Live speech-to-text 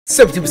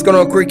So what's going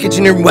on,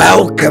 CORYXKENSHIN, and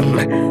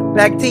welcome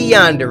back to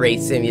Yandere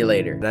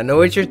Simulator. And I know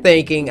what you're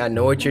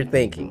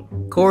thinking.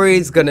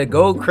 Corey's gonna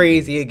go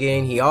crazy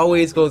again. He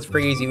always goes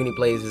crazy when he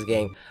plays this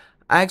game.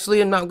 I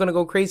actually am not gonna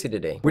go crazy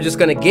today. We're just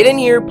gonna get in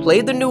here,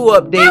 play the new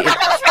update.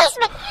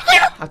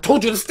 I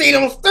told you to stay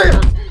downstairs.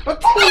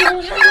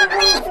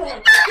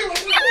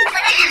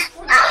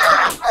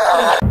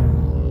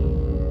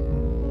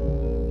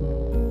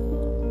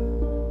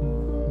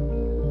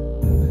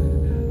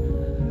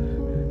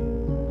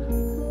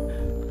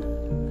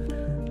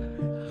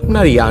 I'm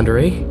not a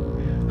Yandere.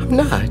 I'm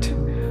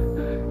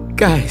not.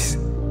 Guys.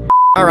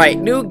 Alright,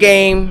 new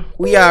game.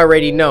 We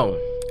already know.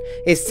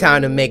 It's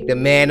time to make the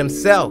man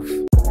himself.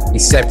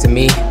 Except to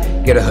me,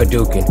 get a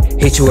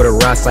Hadouken. Hit you with a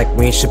Ross like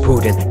Green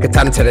Shippuden.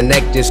 Katana to the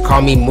neck, just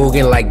call me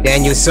Mugen like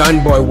Daniel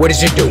Son. Boy, what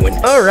is you doing?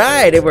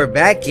 Alright, and we're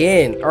back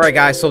in. Alright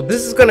guys, so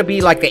this is gonna be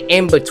like an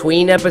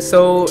in-between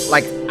episode.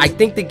 Like, I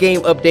think the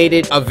game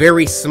updated a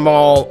very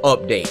small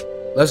update.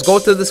 Let's go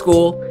to the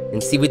school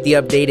and see what the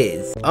update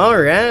is.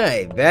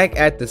 Alright, back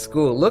at the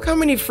school. Look how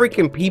many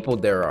freaking people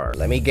there are.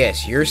 Let me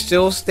guess, you're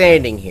still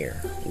standing here.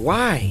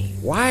 Why?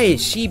 Why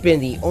has she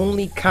been the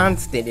only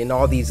constant in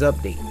all these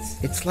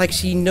updates? It's like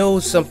she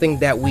knows something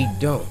that we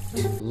don't.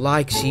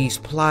 Like she's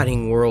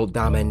plotting world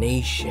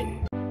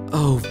domination.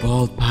 Oh,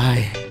 Bald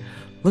Pie,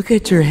 look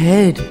at your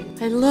head.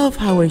 I love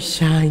how it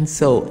shines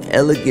so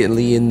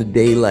elegantly in the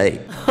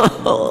daylight.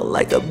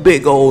 Like a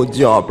big old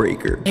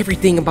jawbreaker.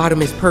 Everything about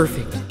him is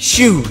perfect.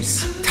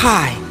 Shoes,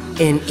 tie,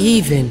 and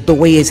even the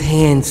way his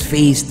hands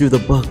phase through the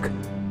book.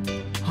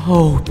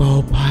 Oh,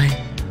 Bald Pie,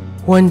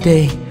 one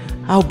day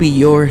I'll be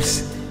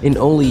yours and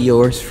only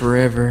yours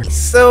forever.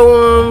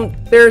 So,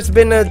 there's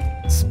been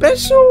a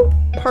special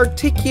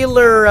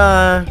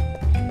particular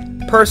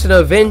person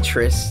of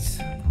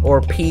interest,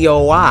 or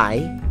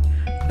POI,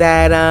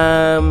 that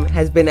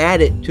has been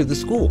added to the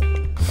school.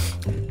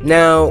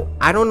 Now,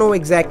 I don't know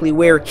exactly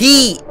where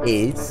he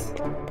is,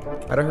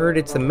 but I heard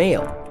it's a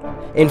male.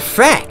 In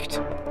fact,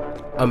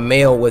 a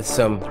male with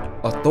some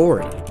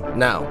authority.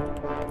 Now,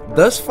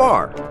 thus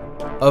far,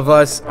 of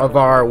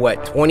our,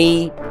 what,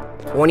 20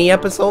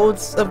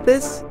 episodes of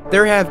this,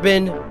 there have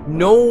been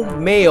no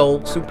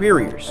male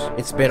superiors.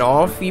 It's been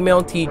all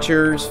female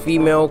teachers,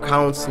 female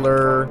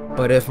counselor.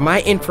 But if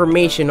my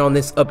information on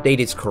this update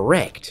is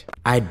correct,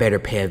 I'd better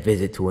pay a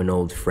visit to an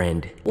old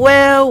friend.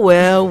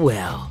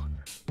 Well.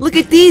 Look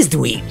at these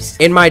dweebs.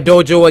 In my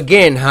dojo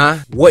again, huh?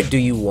 What do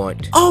you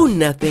want? Oh,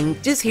 nothing.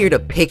 Just here to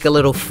pick a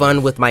little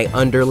fun with my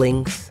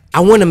underlings. I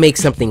want to make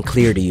something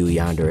clear to you,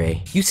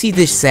 Yandere. You see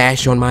this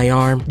sash on my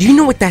arm? Do you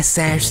know what that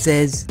sash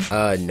says?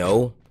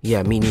 No.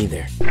 Yeah, me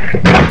neither.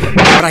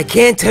 But I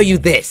can tell you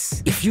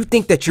this. If you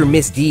think that your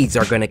misdeeds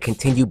are gonna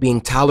continue being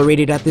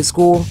tolerated at this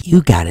school,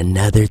 you got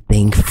another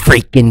thing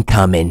freaking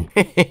coming.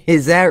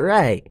 Is that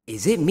right?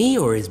 Is it me,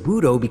 or is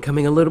Budo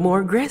becoming a little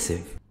more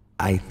aggressive?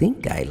 I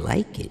think I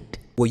like it.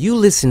 Well, you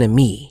listen to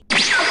me.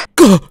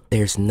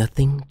 There's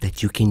nothing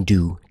that you can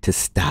do to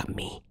stop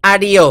me.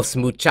 Adios,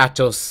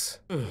 muchachos.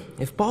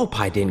 If Bald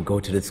Pie didn't go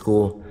to the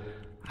school,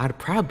 I'd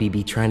probably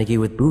be trying to get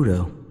with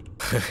Budo.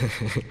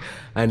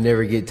 I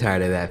never get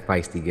tired of that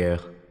feisty girl.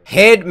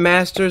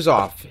 Headmaster's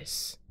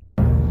office.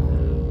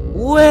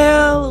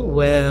 Well.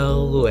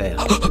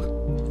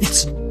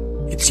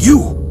 It's you.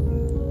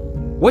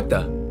 What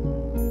the?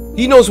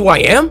 He knows who I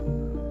am?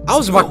 I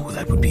was about— Oh,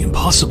 that would be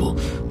impossible.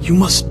 You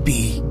must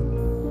be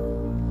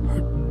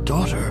her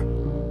daughter.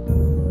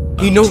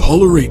 You know—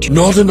 Tolerate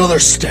not another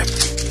step.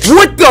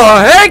 What the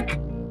heck?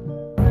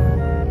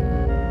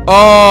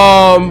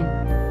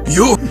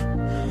 You're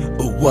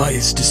a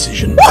wise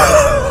decision.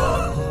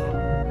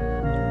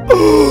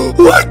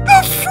 What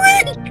the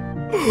freak?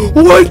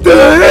 What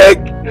the heck?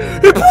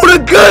 He put a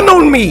gun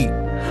on me.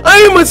 I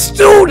am a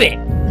student.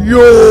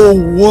 Yo,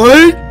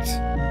 what?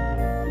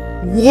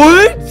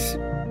 What?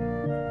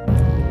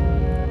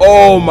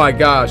 Oh my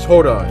gosh,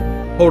 hold on.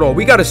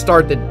 We gotta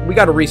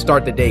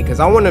restart the day, because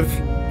I want him to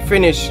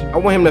finish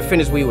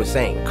what he was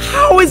saying.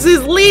 How is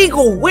this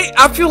legal? Wait,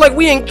 I feel like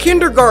we in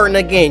kindergarten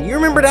again. You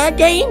remember that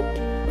game?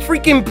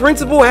 Freaking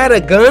principal had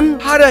a gun?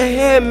 How the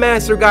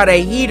headmaster got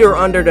a heater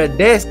under the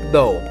desk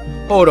though?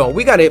 Hold on,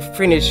 we gotta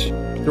finish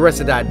the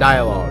rest of that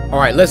dialogue.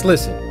 Alright, let's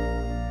listen.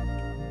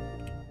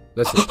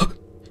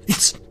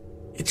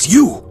 It's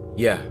you.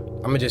 Yeah,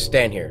 I'ma just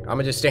stand here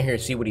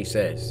and see what he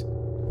says.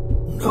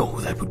 No,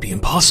 that would be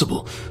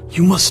impossible.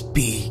 You must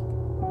be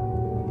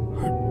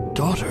her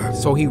daughter.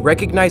 So he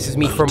recognizes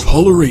me from—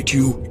 Tolerate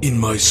you in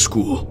my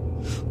school,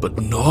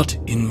 but not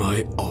in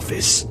my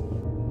office.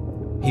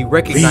 He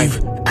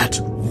recognized— Leave at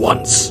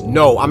once.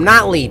 No, I'm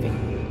not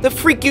leaving. The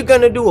freak you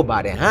gonna do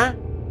about it, huh?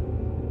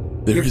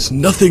 There is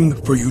nothing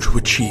for you to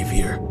achieve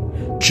here.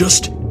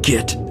 Just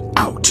get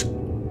out.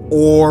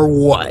 Or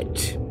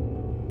what?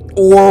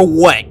 Or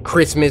what,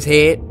 Christmas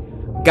head?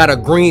 Got a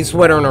green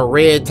sweater and a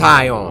red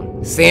tie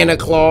on. Santa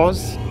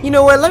Claus? You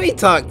know what? Let me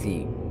talk to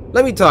you.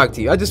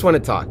 I just want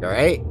to talk,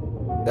 alright?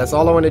 That's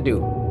all I want to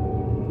do.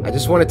 I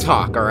just want to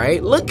talk,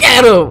 alright? Look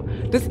at him!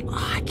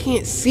 I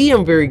can't see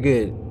him very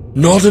good.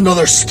 Not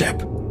another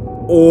step,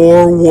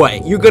 Or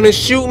what? You're gonna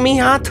shoot me,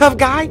 huh, tough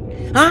guy?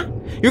 Huh?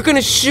 You're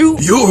gonna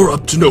shoot? You're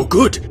up to no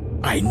good.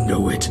 I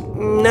know it.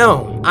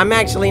 No, I'm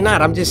actually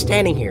not. I'm just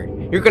standing here.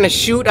 You're gonna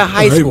shoot a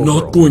high school girl.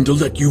 I'm not going to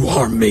let you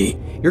harm me.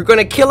 You're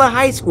gonna kill a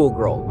high school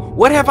girl.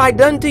 What have I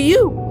done to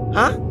you?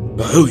 Huh?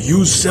 I'll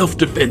use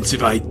self-defense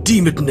if I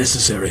deem it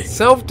necessary.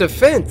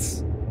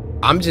 Self-defense?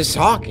 I'm just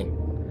talking.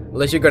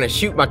 Unless you're gonna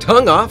shoot my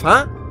tongue off,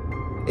 huh?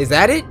 Is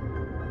that it?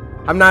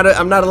 I'm not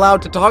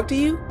allowed to talk to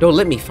you? Don't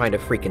let me find a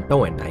freaking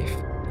throwing knife.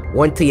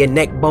 One to your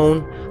neck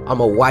bone,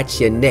 I'ma watch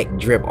your neck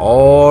drip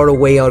all the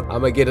way out.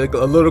 I'ma get a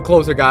little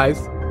closer, guys.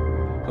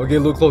 I'll get a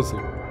little closer.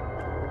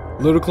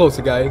 A little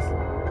closer, guys.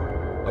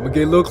 I'm gonna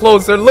get a little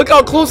closer. Look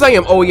how close I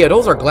am. Oh yeah,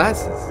 those are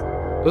glasses.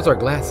 Those are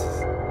glasses.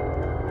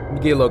 Let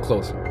me get a little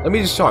closer. Let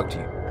me just talk to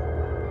you.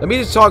 Let me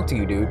just talk to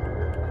you, dude.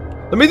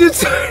 Let me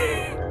just...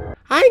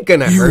 I ain't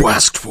gonna hurt you. You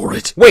asked for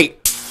it.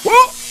 Wait.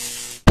 Whoa.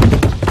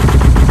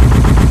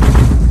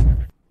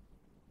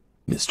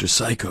 Mr.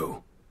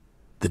 Psycho,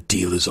 the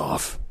deal is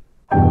off.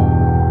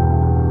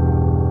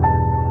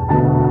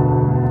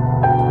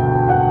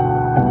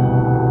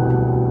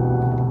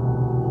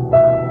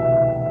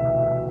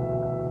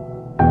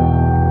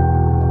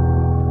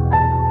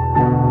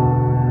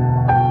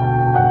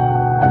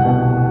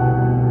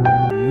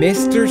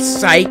 Mr.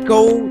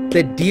 Psycho,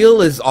 the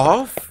deal is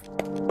off?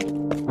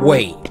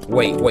 Wait,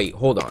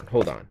 hold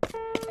on.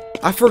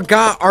 I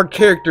forgot our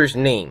character's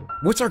name.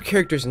 What's our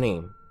character's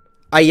name?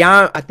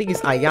 I think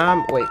it's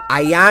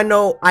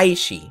Ayano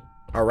Aishi.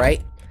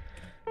 Alright?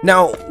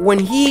 Now, when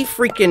he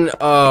freaking,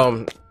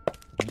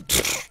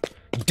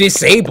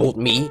 disabled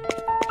me,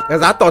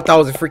 because I thought that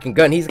was a freaking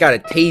gun. He's got a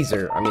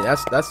taser. I mean,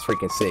 that's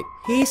freaking sick.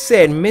 He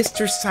said,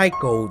 Mr.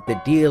 Psycho, the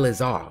deal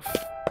is off.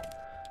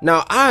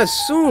 Now, I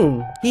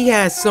assume he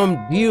has some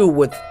deal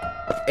with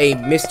a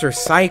Mr.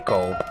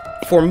 Psycho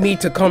for me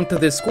to come to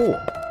this school.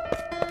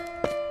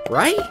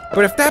 Right?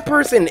 But if that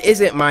person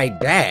isn't my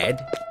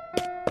dad,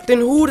 then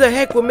who the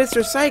heck would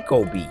Mr.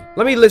 Psycho be?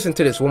 Let me listen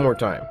to this one more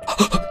time.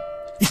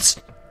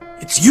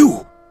 It's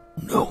you.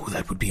 No,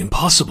 that would be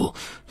impossible.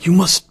 You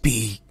must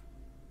be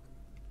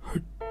her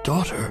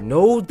daughter.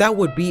 No, that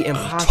would be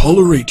impossible. I'll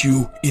tolerate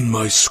you in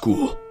my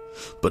school,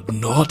 but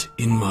not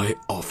in my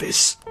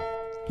office.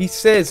 He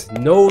says,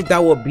 no,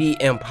 that would be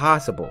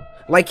impossible.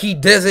 Like he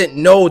doesn't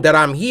know that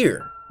I'm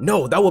here.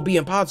 No, that would be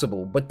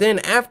impossible. But then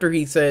after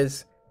he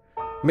says,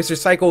 Mr.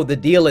 Psycho, the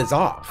deal is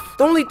off.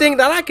 The only thing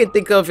that I can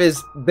think of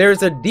is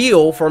there's a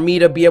deal for me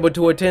to be able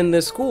to attend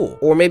this school.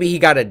 Or maybe he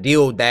got a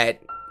deal that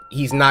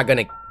he's not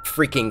gonna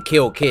freaking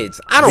kill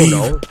kids. I don't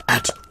know.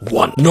 At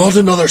one, not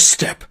another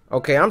step.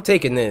 Okay, I'm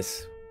taking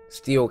this.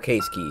 Steel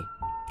case key.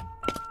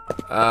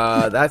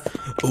 That's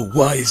a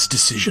wise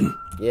decision.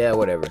 Yeah,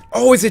 whatever.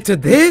 Oh, is it to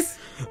this?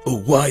 A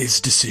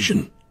wise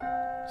decision.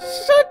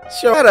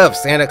 Shut up,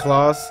 Santa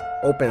Claus.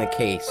 Open the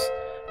case.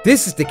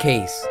 This is the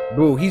case.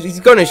 Boo, he's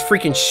gonna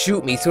freaking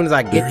shoot me as soon as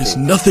I get there. There is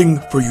nothing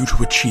for you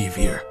to achieve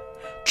here.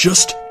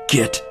 Just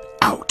get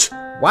out.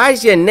 Why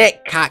is your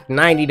neck cocked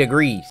 90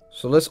 degrees?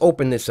 So let's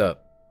open this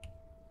up.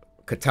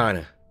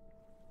 Katana.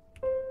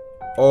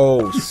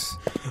 Oh,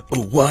 a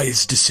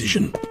wise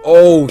decision.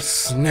 Oh,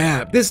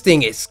 snap. This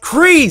thing is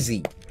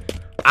crazy.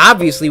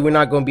 Obviously, we're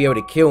not gonna be able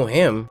to kill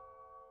him.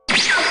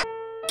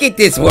 Get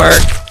this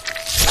work.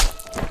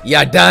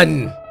 You're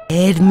done.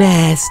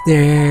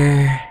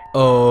 Headmaster.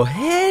 Oh,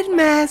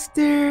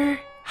 Headmaster.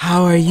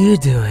 How are you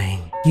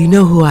doing? You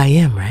know who I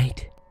am,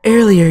 right?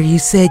 Earlier, you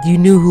said you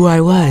knew who I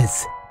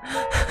was.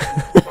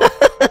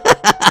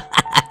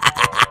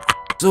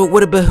 So it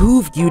would have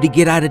behooved you to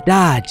get out of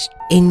Dodge.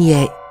 And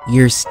yet,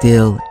 you're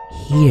still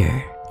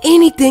here.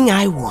 Anything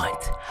I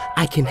want,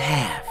 I can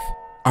have.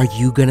 Are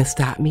you gonna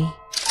stop me?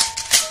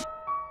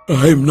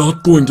 I'm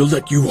not going to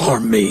let you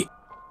harm me.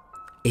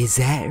 Is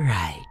that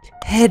right?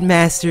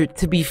 Headmaster,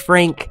 to be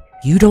frank,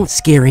 you don't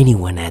scare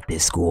anyone at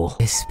this school.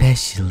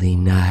 Especially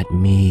not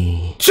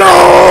me.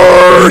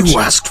 Charge! You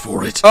asked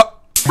for it.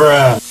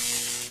 Bruh.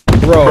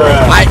 Bro,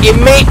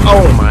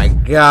 oh my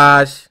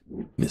gosh.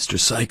 Mr.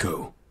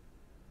 Psycho,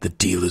 the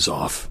deal is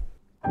off.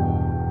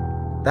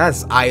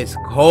 That's ice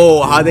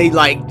cold, how they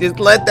like just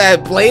let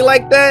that play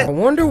like that. I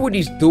wonder what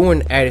he's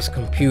doing at his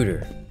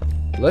computer.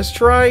 Let's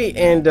try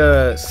and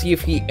see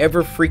if he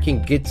ever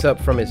freaking gets up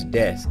from his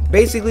desk.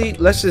 Basically,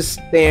 let's just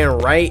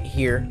stand right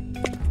here.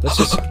 Let's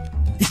just...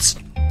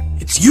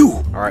 It's you.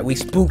 All right, we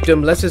spooked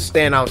him. Let's just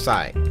stand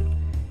outside.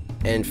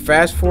 And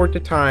fast forward the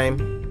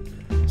time.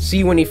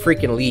 See when he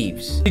freaking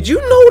leaves. Did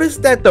you notice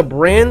that the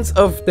brands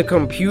of the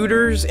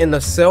computers and the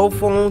cell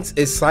phones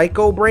is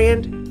Psycho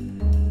brand?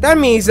 That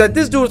means that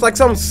this dude is like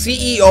some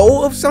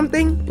CEO of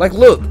something. Like,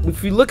 look,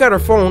 if you look at her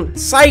phone,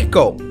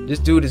 Psycho. This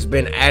dude has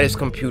been at his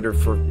computer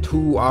for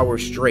 2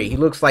 hours straight. He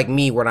looks like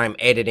me when I'm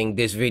editing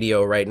this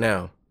video right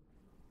now.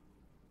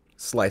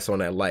 Slice on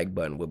that like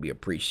button would be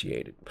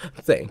appreciated.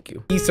 Thank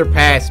you. He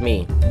surpassed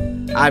me.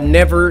 I've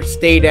never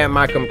stayed at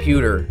my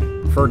computer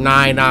for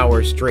 9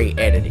 hours straight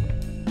editing.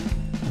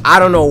 I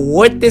don't know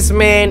what this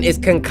man is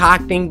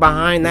concocting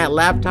behind that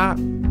laptop,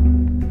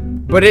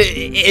 but it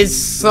is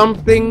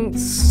something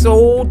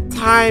so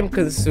time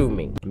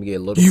consuming. Let me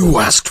get a little. You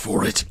asked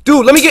for it.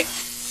 Dude, let me get.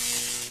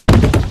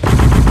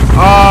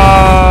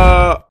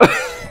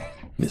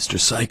 Mr.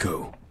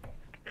 Psycho,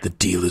 the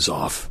deal is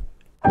off.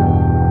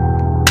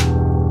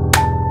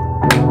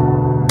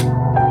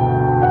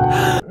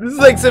 This is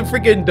like some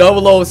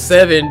freaking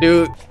 007,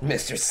 dude.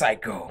 Mr.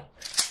 Psycho,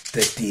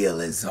 the deal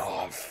is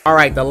off. All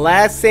right, the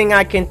last thing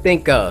I can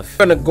think of.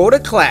 I'm gonna go to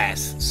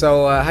class.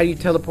 So how do you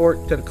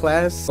teleport to the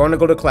class? Gonna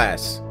go to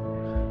class.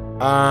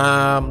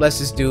 Let's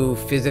just do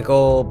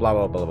physical, blah,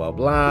 blah, blah, blah,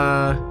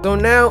 blah. So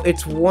now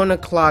it's 1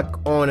 o'clock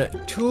on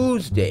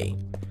Tuesday.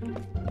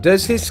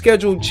 Does his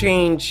schedule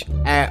change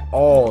at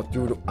all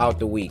throughout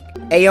the week?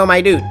 Hey, yo,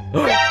 my dude.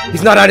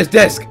 He's not at his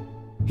desk.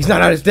 He's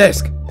not at his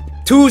desk.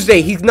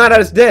 Tuesday, he's not at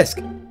his desk.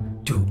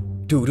 Dude.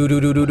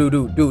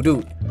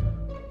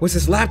 What's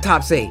his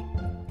laptop say?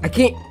 I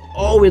can't.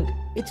 Oh, it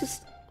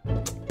just.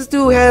 This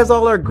dude has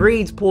all our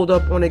grades pulled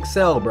up on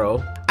Excel,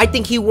 bro. I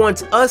think he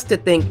wants us to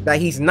think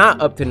that he's not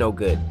up to no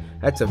good.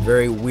 That's a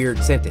very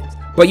weird sentence.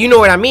 But you know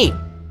what I mean.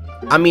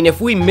 I mean,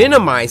 if we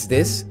minimize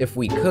this, if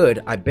we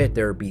could, I bet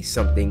there would be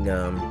something,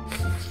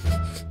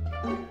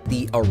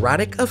 the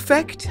erotic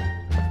effect?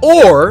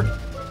 Or,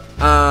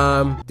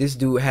 this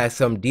dude has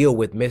some deal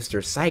with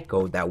Mr.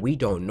 Psycho that we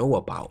don't know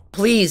about.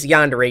 Please,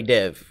 Yandere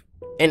Dev,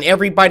 and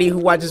everybody who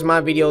watches my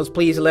videos,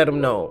 please let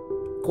them know.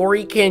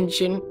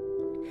 CORYKENSHIN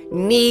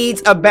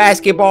needs a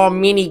basketball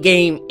mini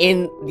game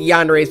in the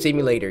Yandere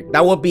simulator.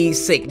 That would be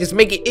sick. Just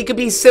make it could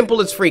be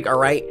simple as freak, all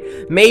right?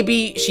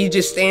 Maybe she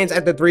just stands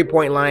at the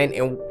 3-point line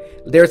and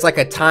there's like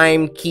a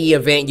time key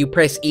event. You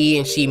press E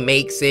and she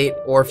makes it,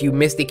 or if you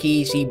miss the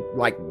key, she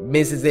like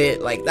misses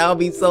it. Like, that would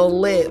be so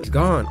lit. It's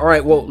gone. All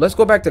right, well, let's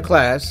go back to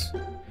class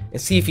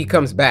and see if he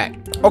comes back.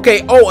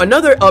 Okay, oh,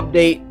 another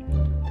update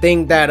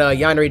thing that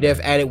Yandere Dev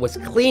added was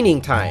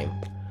cleaning time.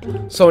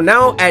 So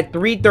now at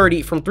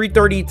 3:30, from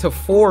 3:30 to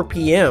 4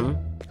 p.m.,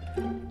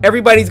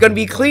 everybody's gonna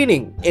be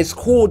cleaning. It's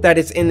cool that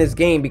it's in this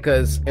game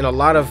because in a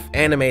lot of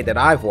anime that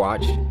I've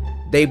watched,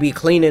 they be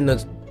cleaning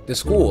the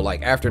school,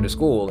 like after the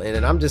school, and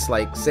then I'm just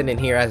like sitting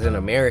here as an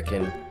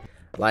American,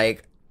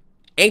 like,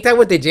 ain't that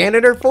what the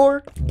janitor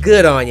for?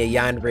 Good on you,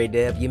 Yandere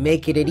Dev. You're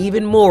making it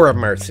even more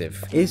immersive.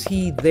 Is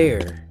he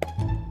there?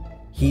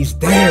 He's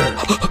there.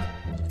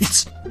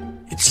 It's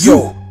you.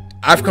 Yo,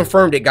 I've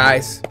confirmed it,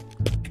 guys.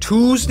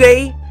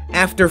 Tuesday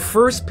after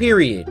first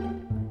period,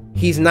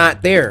 he's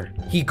not there.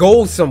 He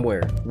goes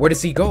somewhere. Where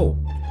does he go?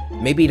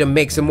 Maybe to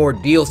make some more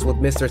deals with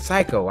Mr.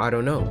 Psycho. I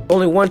don't know.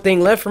 Only one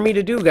thing left for me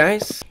to do,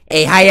 guys.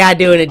 Hey, how y'all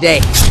doing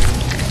today?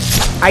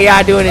 How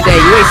y'all doing today?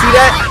 You ain't see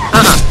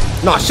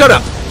that? No, shut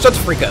up. Shut the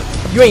freak up.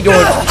 You ain't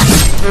doing it.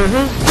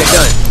 You're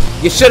done.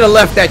 You should have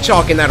left that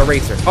chalk in that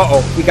eraser.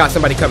 Uh-oh, we got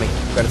somebody coming.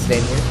 Gotta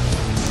stand here.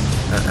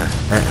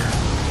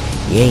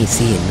 You ain't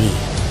seeing me.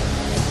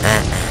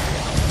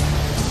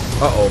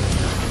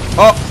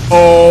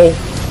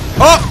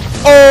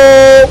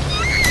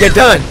 You're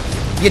done.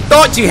 You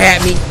thought you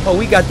had me. Oh,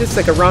 we got this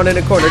like around in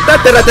the corner.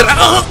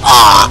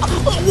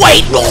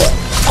 Wait.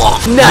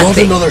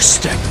 Nothing. Another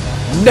step.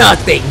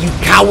 Nothing, you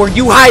coward.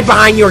 You hide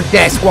behind your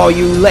desk while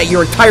you let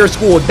your entire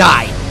school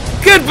die.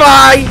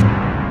 Goodbye.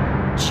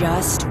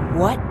 Just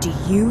what do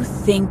you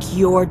think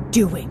you're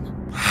doing?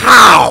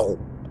 How?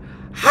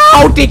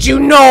 How did you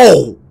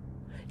know?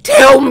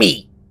 Tell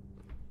me.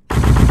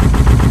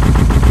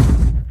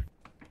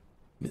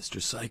 Mr.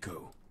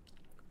 Psycho,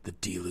 the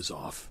deal is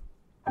off.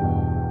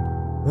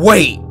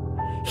 Wait,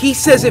 he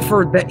says it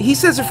for that. He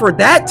says it for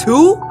that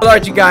too?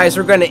 Alright, you guys,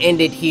 we're gonna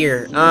end it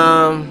here.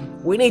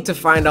 We need to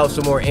find out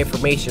some more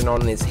information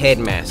on this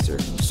headmaster.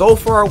 So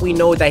far, we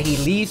know that he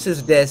leaves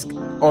his desk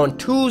on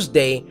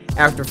Tuesday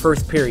after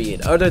first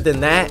period. Other than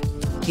that,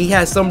 he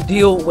has some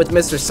deal with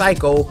Mr.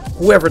 Psycho,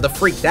 whoever the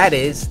freak that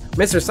is.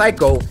 Mr.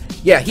 Psycho,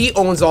 yeah, he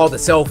owns all the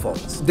cell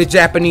phones. The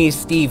Japanese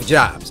Steve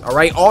Jobs, all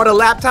right? All the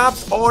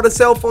laptops, all the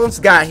cell phones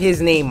got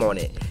his name on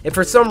it. And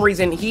for some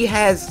reason, he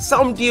has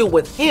some deal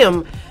with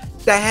him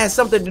that has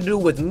something to do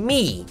with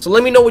me. So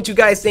let me know what you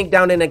guys think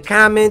down in the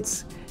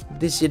comments.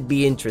 This should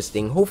be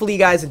interesting. Hopefully you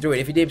guys enjoyed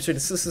it. If you did, be sure to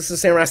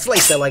Samurai,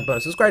 slice that like button.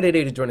 Subscribe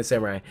today to join the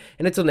Samurai.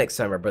 And until next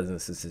time, my brothers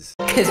and sisters.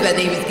 Cause my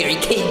name is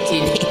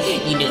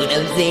CORYKENSHIN. You know what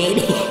I'm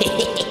saying?